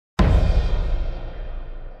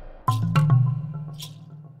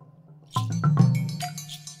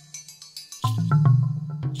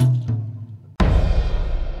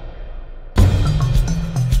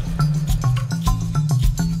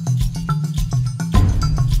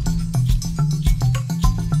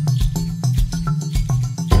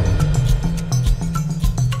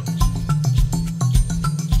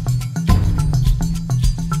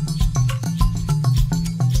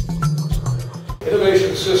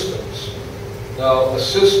systems. Now, a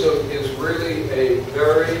system is really a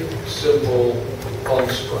very simple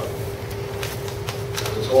construct.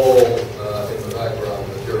 It's all in the background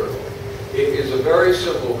material. It is a very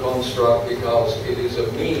simple construct because it is a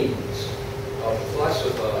means of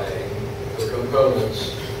classifying the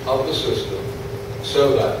components of the system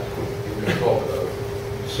so that you can talk about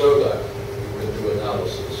it, so that you can do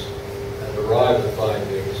analysis and arrive at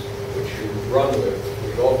findings which you run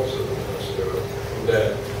with the office of the minister, who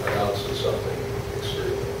then announces something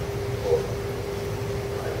extremely important.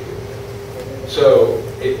 So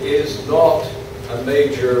it is not a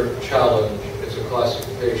major challenge, it's a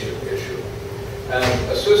classification issue. And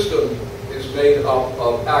a system is made up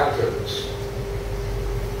of actors.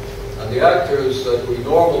 And the actors that we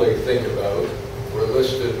normally think about were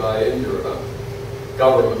listed by Indira: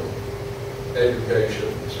 government, education,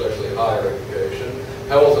 especially higher education,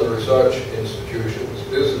 health and research institutions,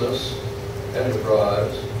 business,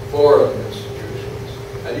 enterprise, foreign institutions,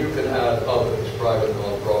 and you can add others, private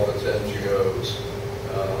nonprofits, NGOs,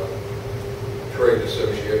 trade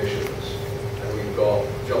associations, and we've got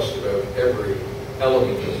just about every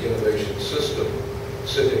element of the innovation system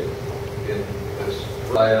sitting in this.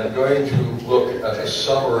 I am going to look at a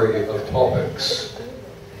summary of topics,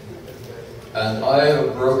 and I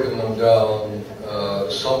have broken them down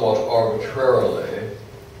somewhat arbitrarily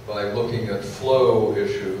by looking at flow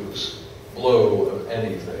issues, flow of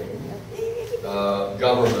anything,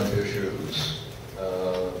 government issues,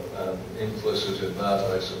 and implicit in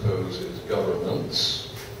that, I suppose, is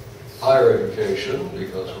governance, higher education,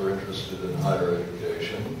 because we're interested in higher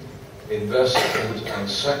education, investment and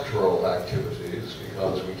sectoral activities,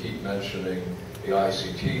 because we keep mentioning the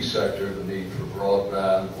ICT sector, the need for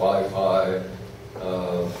broadband, Wi-Fi,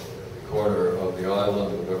 corner of the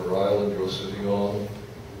island, whatever island you're sitting on,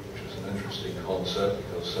 which is an interesting concept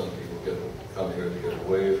because some people come here to get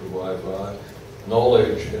away from Wi-Fi,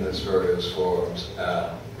 knowledge in its various forms,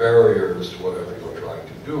 and barriers to whatever you're trying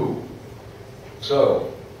to do.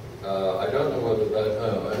 So, I don't know whether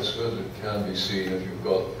that, I suppose it can be seen if you've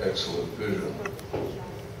got excellent vision.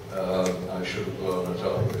 I should have blown it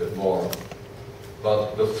up a bit more.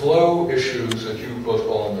 But the flow issues that you put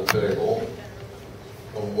on the table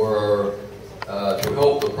were to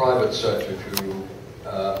help the private sector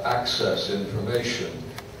to access information.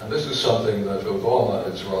 And this is something that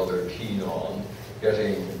Obama is rather keen on,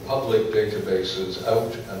 getting public databases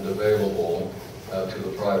out and available to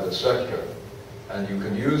the private sector. And you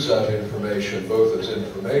can use that information both as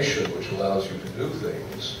information, which allows you to do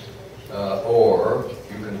things, or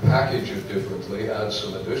you can package it differently, add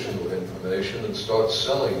some additional information, and start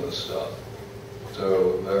selling the stuff.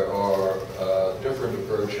 So there are different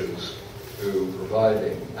approaches to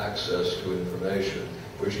providing access to information,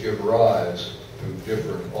 which give rise to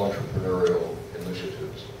different entrepreneurial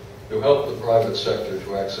initiatives. To help the private sector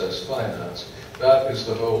to access finance, that is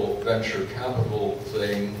the whole venture capital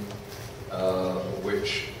thing,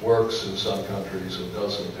 which works in some countries and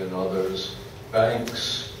doesn't in others.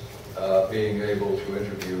 Banks being able to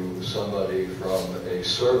interview somebody from a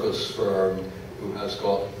service firm who has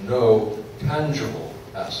got no tangible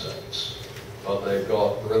assets, but they've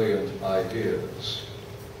got brilliant ideas,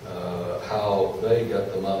 how they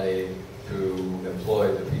get the money to employ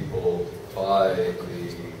the people, buy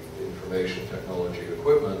the information technology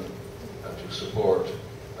equipment, and to support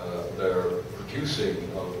their producing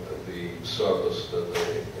of the service that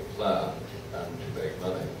they plan and to make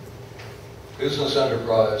money. Business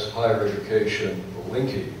enterprise, higher education,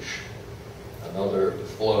 linkage, another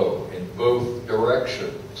flow in both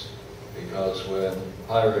directions, because when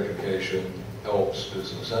higher education helps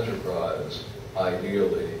business enterprise,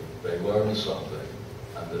 ideally they learn something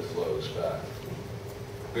and it flows back.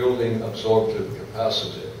 Building absorptive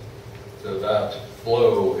capacity, so that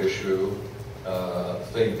flow issue,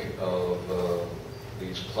 think of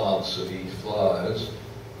these plants that eat flies.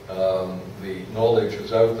 The knowledge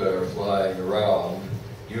is out there flying around.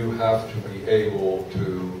 You have to be able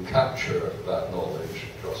to capture that knowledge,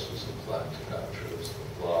 just as the plant captures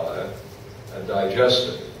the fly, and digest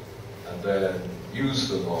it, and then use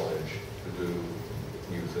the knowledge to do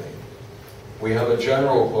new things. We have a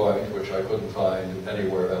general point, which I couldn't find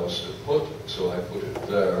anywhere else to put, so I put it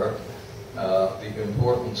there, the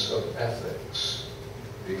importance of ethics.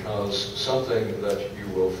 Because something that you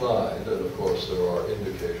will find, and of course there are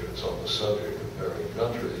indicators on the subject comparing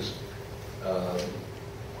countries,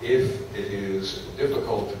 if it is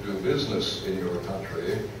difficult to do business in your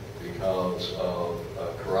country because of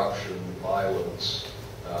corruption, violence,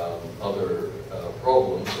 other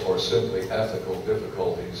problems, or simply ethical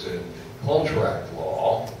difficulties in contract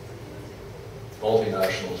law,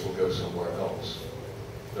 multinationals will go somewhere else.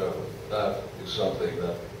 something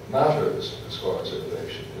that matters as far as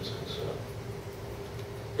innovation is concerned.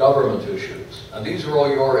 Government issues, and these are all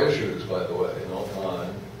your issues, by the way, not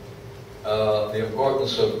mine. The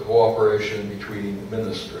importance of cooperation between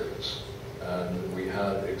ministries, and we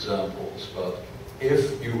had examples, but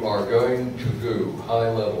if you are going to do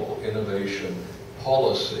high-level innovation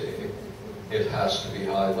policy, it has to be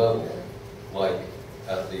high-level, like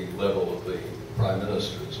at the level of the Prime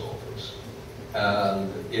Minister's office. And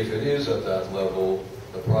if it is at that level,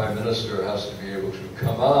 the Prime Minister has to be able to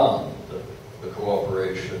command the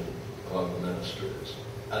cooperation among the ministers.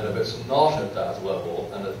 And if it's not at that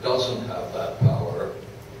level, and it doesn't have that power,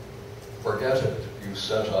 forget it. You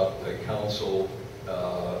set up a council,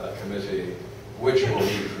 a committee, which will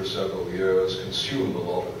meet for several years, consume a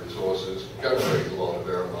lot of resources, generate a lot of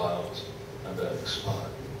air miles, and then expire.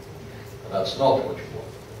 And that's not what you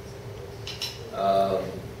want.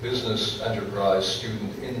 Business enterprise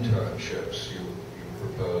student internships you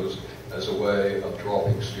proposed as a way of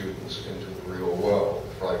dropping students into the real world,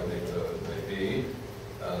 frightening though it may be,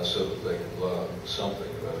 so that they can learn something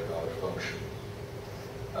about how it functions.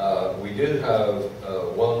 We did have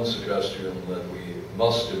one suggestion that we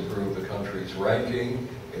must improve the country's ranking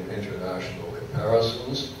in international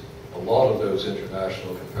comparisons. A lot of those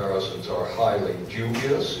international comparisons are highly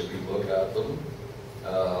dubious if you look at them.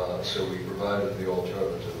 So we provided the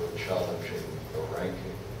alternative of challenging the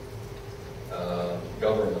ranking.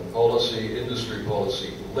 Government policy, industry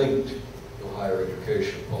policy linked to higher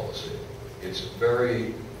education policy. It's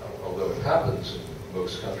very, although it happens in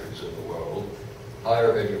most countries in the world,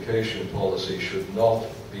 higher education policy should not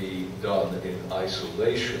be done in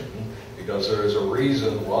isolation, because there is a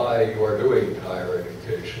reason why you are doing higher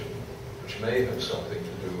education, which may have something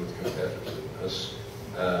to do with competitiveness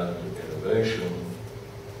and innovation.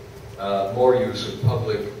 More use of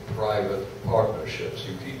public-private partnerships.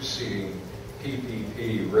 You keep seeing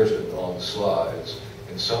PPP written on slides.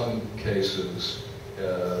 In some cases,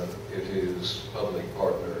 it is public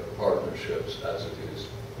partnerships, as it is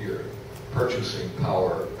here. Purchasing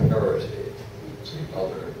power parity is the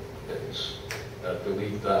other case.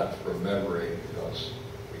 Delete that from memory because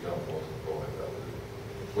we don't want to go about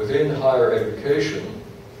it. Within higher education,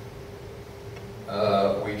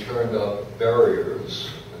 we turned up barriers,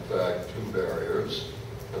 in fact, 2 barriers.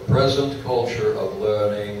 The present culture of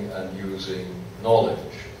learning and using knowledge.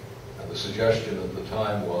 And the suggestion at the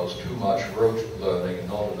time was too much rote learning and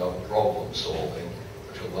not enough problem solving,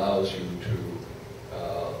 which allows you to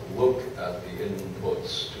look at the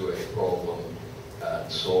inputs to a problem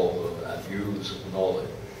and solve them and use knowledge.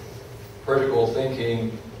 Critical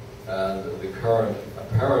thinking and the current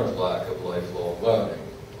apparent lack of lifelong learning,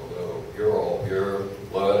 although you're all here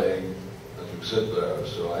learning as you sit there,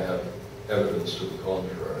 so I have evidence to the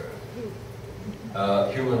contrary.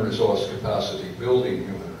 Human resource capacity, building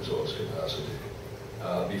human resource capacity.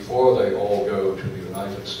 Before they all go to the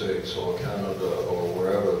United States or Canada or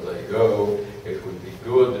wherever they go, it would be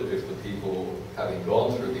good if the people, having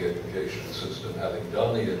gone through the education system, having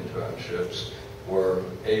done the internships, were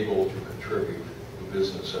able to contribute to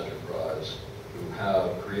business enterprise, who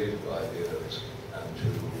have creative ideas, and to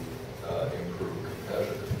improve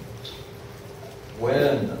competitiveness.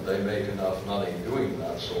 When they make enough money doing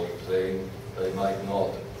that sort of thing, they might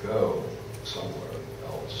not go somewhere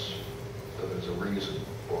else. So there's a reason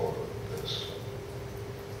for this.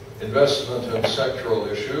 Investment in sectoral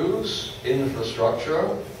issues,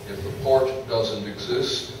 infrastructure. If the port doesn't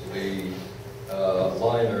exist, the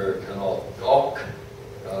liner cannot dock.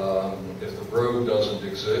 If the road doesn't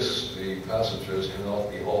exist, the passengers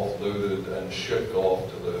cannot be offloaded and shipped off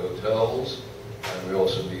to the hotels. And we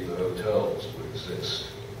also need the hotels to exist.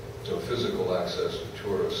 So physical access to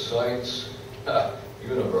tourist sites,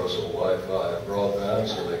 universal Wi-Fi broadband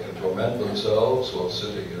so they can torment themselves while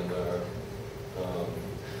sitting in their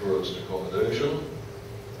tourist accommodation.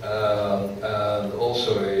 And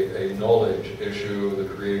also a knowledge issue, the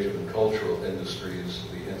creative and cultural industries,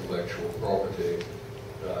 the intellectual property.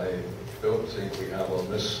 I don't think we have on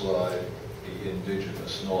this slide the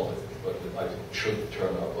indigenous knowledge, but I should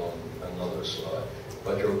turn up on another slide.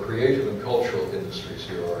 But your creative and cultural industries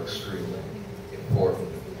here are extremely important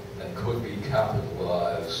and could be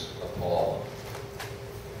capitalized upon.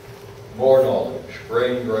 More knowledge,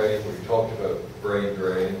 brain drain. We talked about brain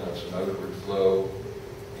drain, that's an outward flow.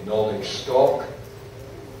 The knowledge stock,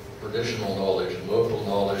 traditional knowledge and local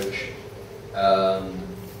knowledge, and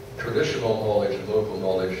traditional knowledge and local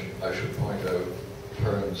knowledge, I should point out,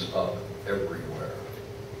 turns up everywhere.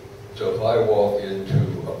 So if I walk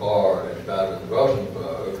into a bar in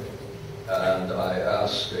Baden-Württemberg and I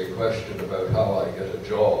ask a question about how I get a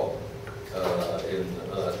job in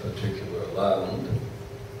that particular land.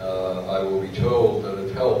 I will be told that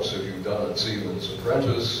it helps if you've done a Siemens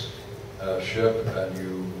apprenticeship and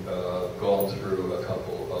you've gone through a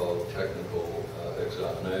couple of technical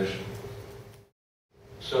examinations.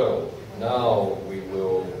 So now we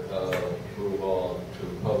will move on to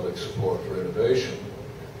public support for innovation.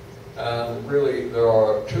 And really there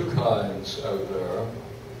are two kinds out there.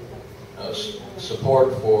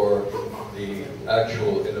 Support for the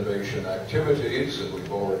actual innovation activities, and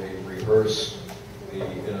we've already rehearsed the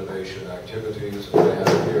innovation activities, and I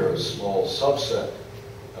have here a small subset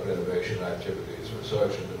of innovation activities: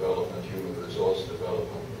 research and development, human resource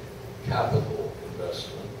development, capital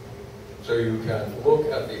investment. So you can look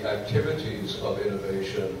at the activities of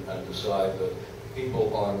innovation and decide that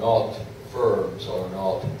people are not, firms are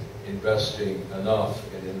not investing enough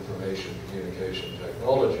in information communication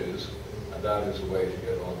technologies, and that is a way to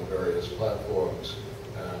get on the various platforms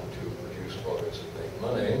and to produce products that make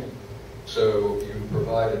money. So you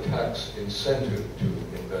provide a tax incentive to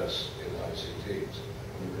invest in ICTs.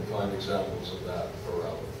 You can find examples of that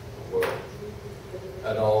around the world.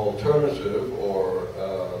 An alternative or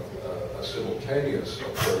a simultaneous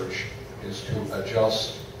approach is to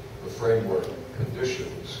adjust the framework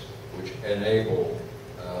conditions which enable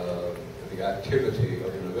the activity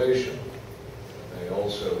of innovation. They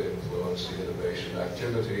also influence the innovation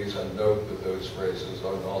activities, and note that those phrases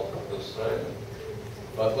are not the same.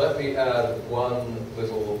 But let me add one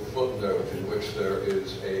little footnote in which there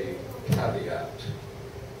is a caveat.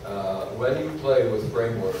 When you play with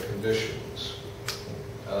framework conditions,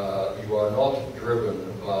 you are not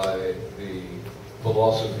driven by the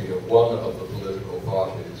philosophy of one of the political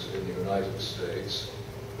parties in the United States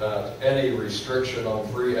that any restriction on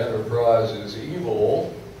free enterprise is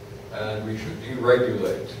evil and we should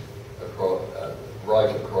deregulate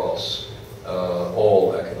right across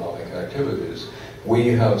all economic activities. We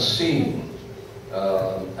have seen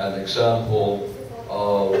an example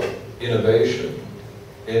of innovation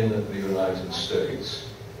in the United States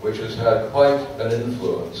which has had quite an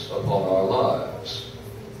influence upon our lives.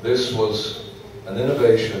 This was an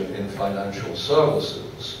innovation in financial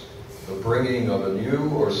services, the bringing of a new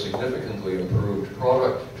or significantly improved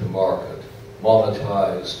product to market,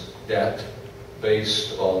 monetized debt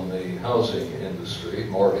based on the housing industry,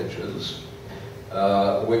 mortgages,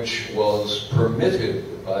 which was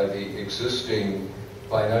permitted by the existing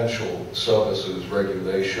financial services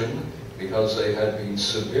regulation because they had been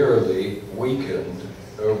severely weakened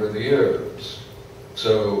over the years.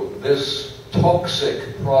 So this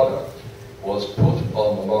toxic product was put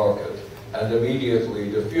on the market and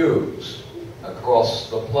immediately diffused across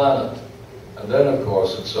the planet. And then, of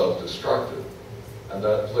course, it's self-destructive. And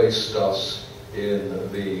that placed us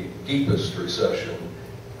in the deepest recession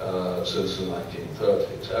since the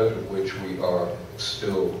 1930s, out of which we are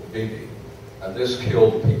still digging. And this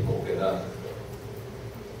killed people in Africa.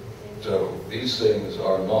 So these things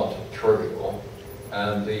are not trivial.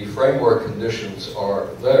 And the framework conditions are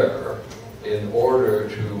there in order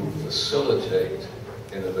to facilitate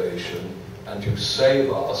innovation and to save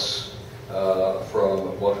us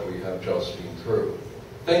from what we have just been through.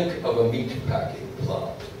 Think of a meat packing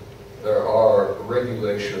plant. There are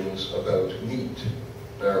regulations about meat.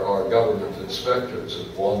 There are government inspectors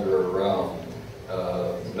that wander around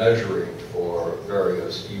measuring for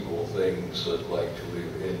various evil things that like to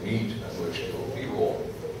live in meat and which kill people.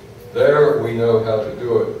 There we know how to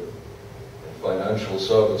do it. In financial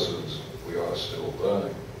services, we are still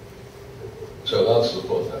learning. So that's the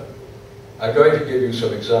footnote. I'm going to give you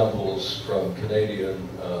some examples from Canadian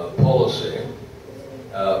policy,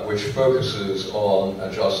 which focuses on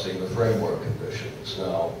adjusting the framework conditions.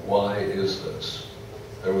 Now, why is this?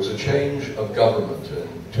 There was a change of government in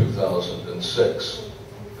 2006.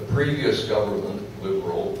 The previous government,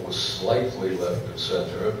 Liberal, was slightly left of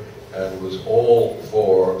center and was all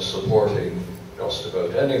for supporting just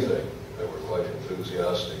about anything. They were quite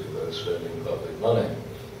enthusiastic about spending public money.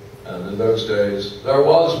 And in those days, there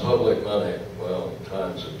was public money. Well,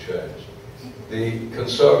 times have changed. The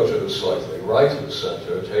conservatives, slightly right of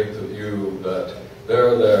center, take the view that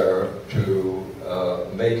they're there to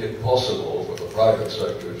make it possible for the private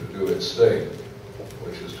sector to do its thing,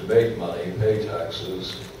 which is to make money, pay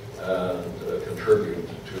taxes, and contribute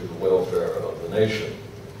to the welfare of the nation.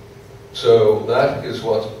 So that is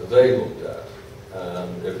what they looked at.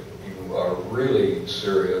 And if you are really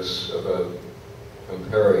serious about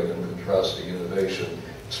comparing and contrasting innovation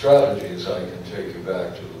strategies, I can take you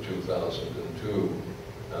back to the 2002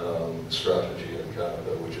 strategy in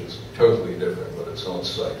Canada, which is totally different, but it's not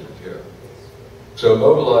cited here. So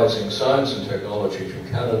mobilizing science and technology to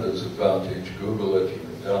Canada's advantage, Google it, you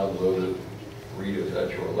can download it, read it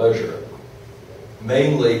at your leisure.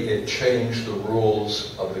 Mainly, it changed the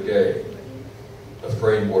rules of the game, the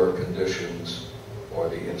framework conditions, or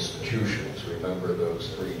the institutions. Remember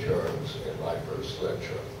those three terms in my first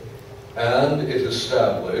lecture. And it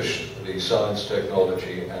established the Science,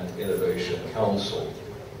 Technology, and Innovation Council,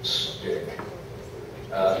 STIC.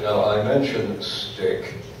 Now, I mention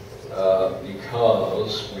STIC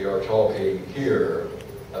because we are talking here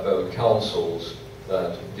about councils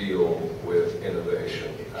that deal with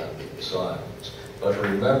innovation and science. But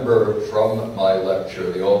remember from my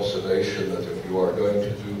lecture the observation that if you are going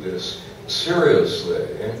to do this seriously,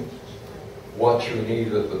 what you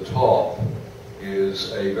need at the top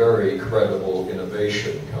is a very credible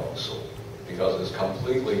innovation council, because it's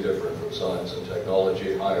completely different from science and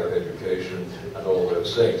technology, higher education, and all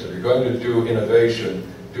those things. If you're going to do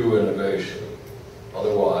innovation, do innovation.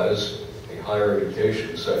 Otherwise, the higher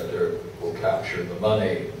education sector will capture the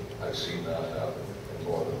money. I've seen that happen in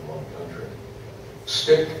more than one country.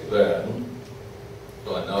 STIC, then,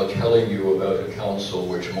 so I'm now telling you about a council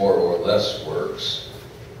which more or less works,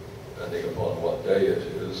 depending upon what day it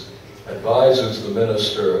is, advises the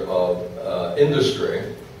Minister of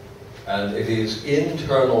Industry, and it is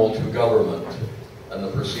internal to government, and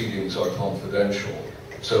the proceedings are confidential.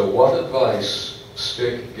 So what advice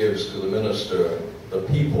STIC gives to the Minister, the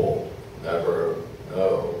people never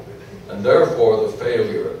know. And therefore the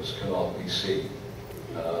failures cannot be seen.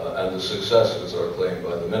 And the successes are claimed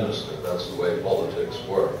by the Minister. That's the way politics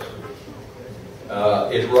works.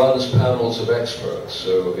 It runs panels of experts,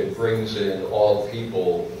 so it brings in all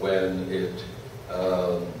people when it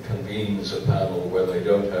convenes a panel where they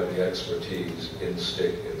don't have the expertise in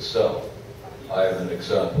STIC itself. I am an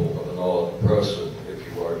example of an odd person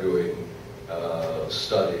if you are doing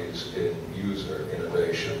studies in user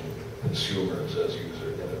innovation, consumers as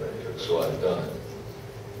user innovators, so I've done it.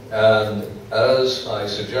 And as I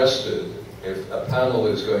suggested, if a panel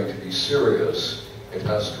is going to be serious, it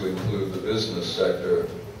has to include the business sector,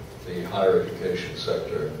 the higher education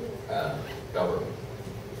sector, and government.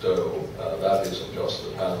 So that isn't just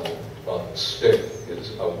the panel, but STIC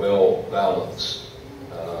is a well-balanced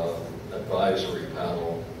advisory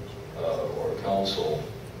panel or council,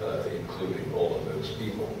 including all of those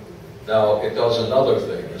people. Now, it does another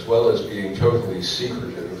thing. As well as being totally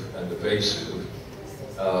secretive and evasive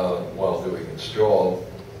while doing its job,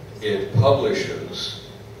 it publishes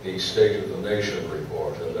the State of the Nation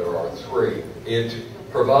report, and there are three. It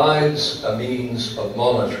provides a means of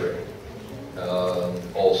monitoring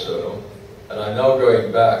also, and I'm now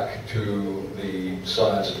going back to the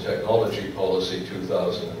Science and Technology Policy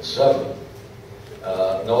 2007.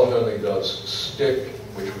 Not only does STIC,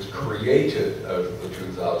 which was created out of the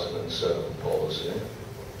 2007 policy,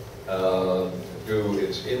 do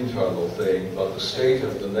its internal thing, but the State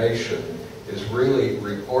of the Nation is really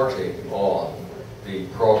reporting on the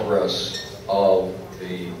progress of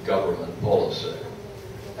the government policy.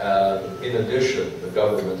 And in addition, the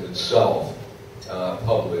government itself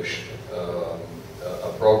published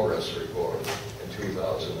a progress report in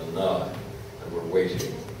 2009, and we're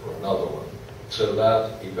waiting for another one. So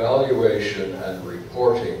that evaluation and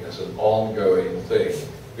reporting is an ongoing thing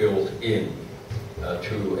built in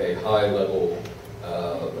to a high-level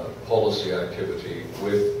policy activity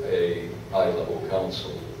with a high-level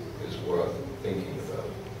council is worth thinking about.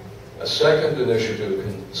 A second initiative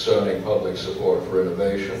concerning public support for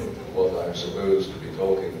innovation, which is what I'm supposed to be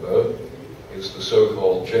talking about, is the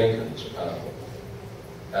so-called Jenkins panel.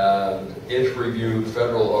 And it reviewed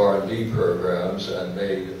federal R&D programs and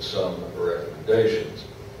made some recommendations.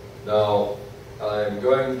 Now, I'm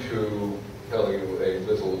going to tell you a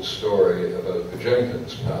little story about the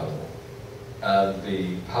Jenkins panel and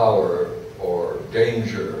the power or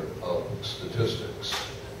danger of statistics.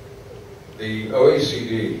 The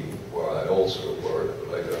OECD, where I also work,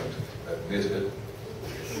 but I don't admit it,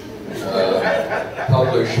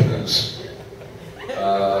 publishes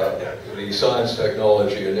the Science,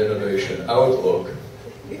 Technology, and Innovation Outlook,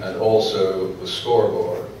 and also the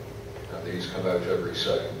scoreboard. And these come out every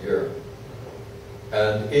second year.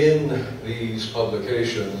 And in these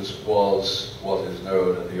publications was what is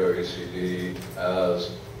known in the OECD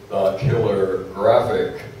as the killer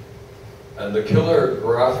graphic. And the killer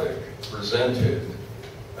graphic presented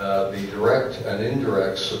the direct and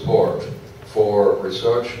indirect support for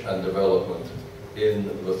research and development in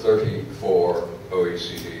the 34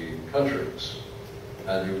 OECD countries.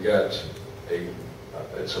 And you get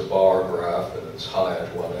it's a bar graph, and it's high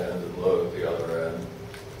at one end and low at the other end.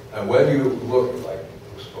 And when you look, like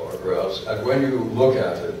those bar graphs, and when you look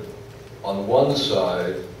at it, on one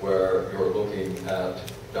side where you're looking at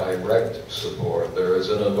direct support, there is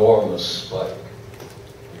an enormous spike.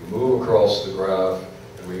 You move across the graph,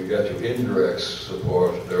 and when you get to indirect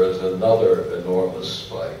support, there is another enormous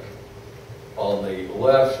spike. On the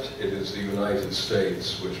left, it is the United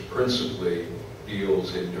States, which principally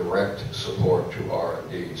deals in direct support to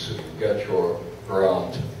R&D. So you get your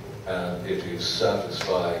grant, and it is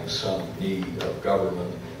satisfying some need of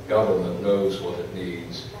government. Government knows what it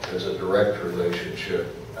needs. There's a direct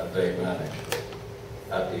relationship, and they manage it.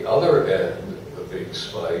 At the other end, the big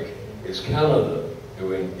spike is Canada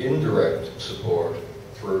doing indirect support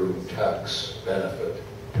through tax benefit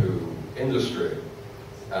to industry.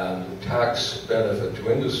 And tax benefit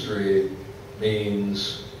to industry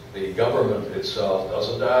means the government itself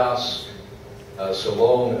doesn't ask, so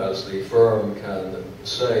long as the firm can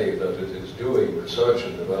say that it is doing research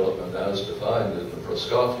and development as defined in the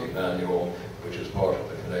Frascati manual, which is part of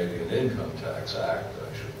the Canadian Income Tax Act,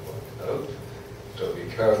 I should point out. So be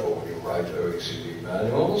careful when you write OECD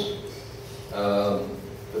manuals.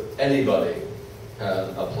 Anybody can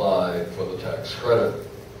apply for the tax credit.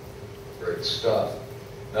 Great stuff.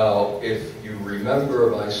 Now, if you remember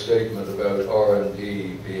my statement about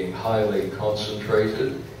R&D being highly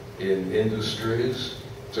concentrated in industries,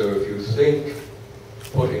 so if you think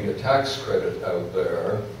putting a tax credit out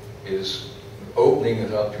there is opening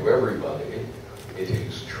it up to everybody, it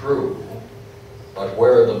is true. But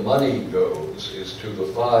where the money goes is to the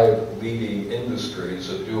 5 leading industries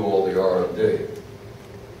that do all the R&D.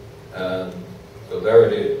 And so there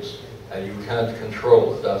it is. And you can't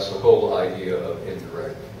control it. That's the whole idea of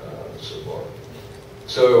indirect support.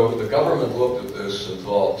 So the government looked at this and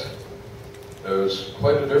thought, there's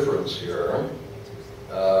quite a difference here.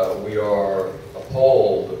 We are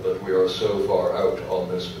appalled that we are so far out on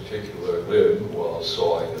this particular limb while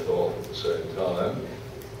sawing it off at the same time.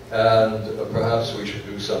 And perhaps we should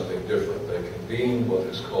do something different. They convened what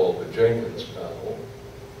is called the Jenkins panel,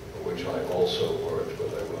 for which I also worked, but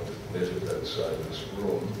I won't admit it outside this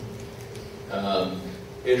room.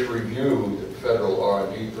 It reviewed federal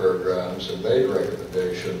R&D programs and made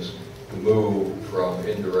recommendations to move from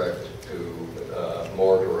indirect to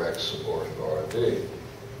more direct support of R&D.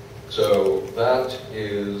 So that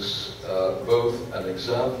is both an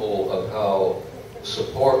example of how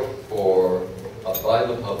support for by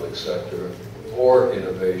the public sector for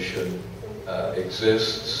innovation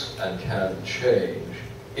exists and can change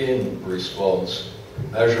in response to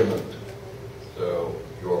measurement. So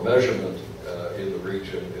your measurement in the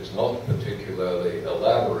region is not particularly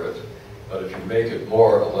elaborate, but if you make it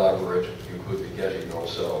more elaborate, you could be getting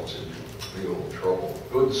yourselves into real trouble.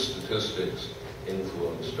 Good statistics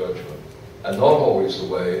influence judgment, and not always the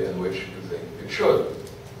way in which you think it should.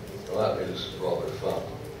 So that is rather fun.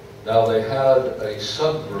 Now they had a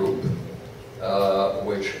subgroup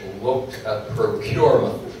which looked at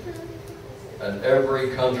procurement, and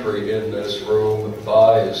every country in this room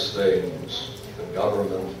buys things. The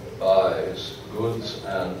government buys goods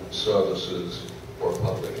and services for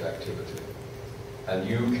public activity. And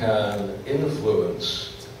you can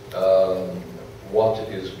influence what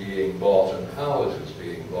is being bought and how it is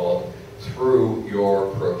being bought through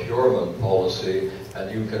your procurement policy,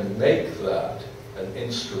 and you can make that an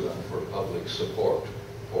instrument for public support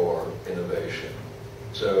for innovation.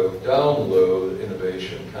 So download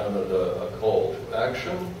Innovation Canada, a call to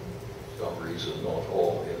action. For some reason not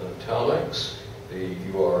all in italics. The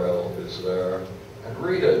URL is there, and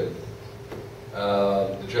read it.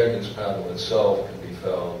 The Jenkins panel itself can be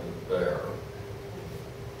found there.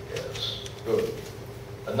 Yes, good.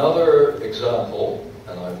 Another example,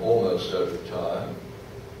 and I'm almost out of time,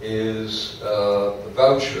 is the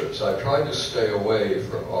vouchers. I try to stay away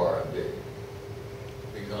from R&D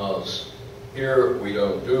because here we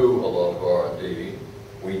don't do a lot of R&D.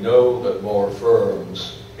 We know that more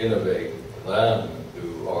firms innovate than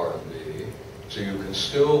do R&D. So you can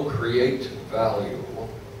still create value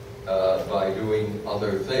by doing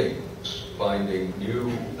other things, finding new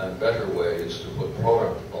and better ways to put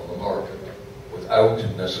product on the market without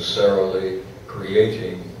necessarily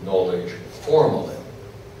creating knowledge formally.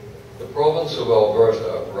 The province of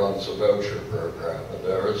Alberta runs a voucher program, and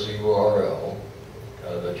there is the URL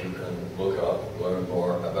that you can look up, learn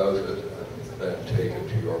more about it, and then take it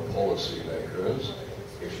to your policymakers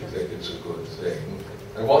if you think it's a good thing.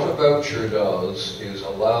 And what a voucher does is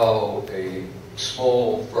allow a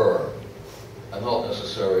small firm, and not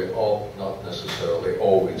necessarily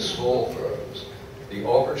always small firms, the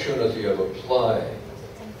opportunity of applying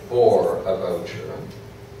for a voucher,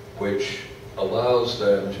 which allows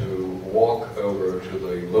them to walk over to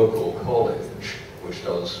the local college, which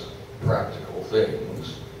does practical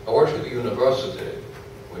things, or to the university,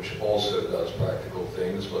 which also does practical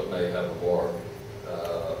things, but may have a more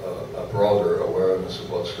a broader awareness of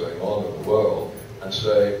what's going and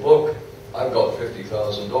say, look, I've got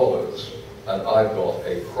 $50,000 and I've got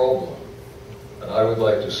a problem. And I would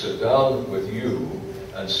like to sit down with you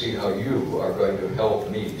and see how you are going to help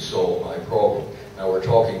me solve my problem. Now we're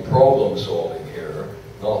talking problem solving here,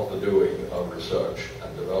 not the doing of research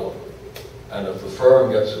and development. And if the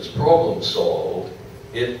firm gets its problem solved,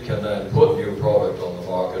 it can then put new product on the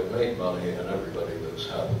market, make money, and everybody lives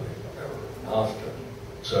happily ever after.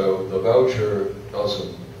 So the voucher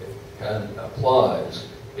applies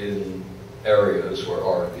in areas where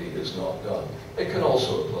R&D is not done. It can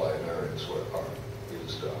also apply in areas where R&D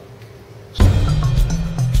is done.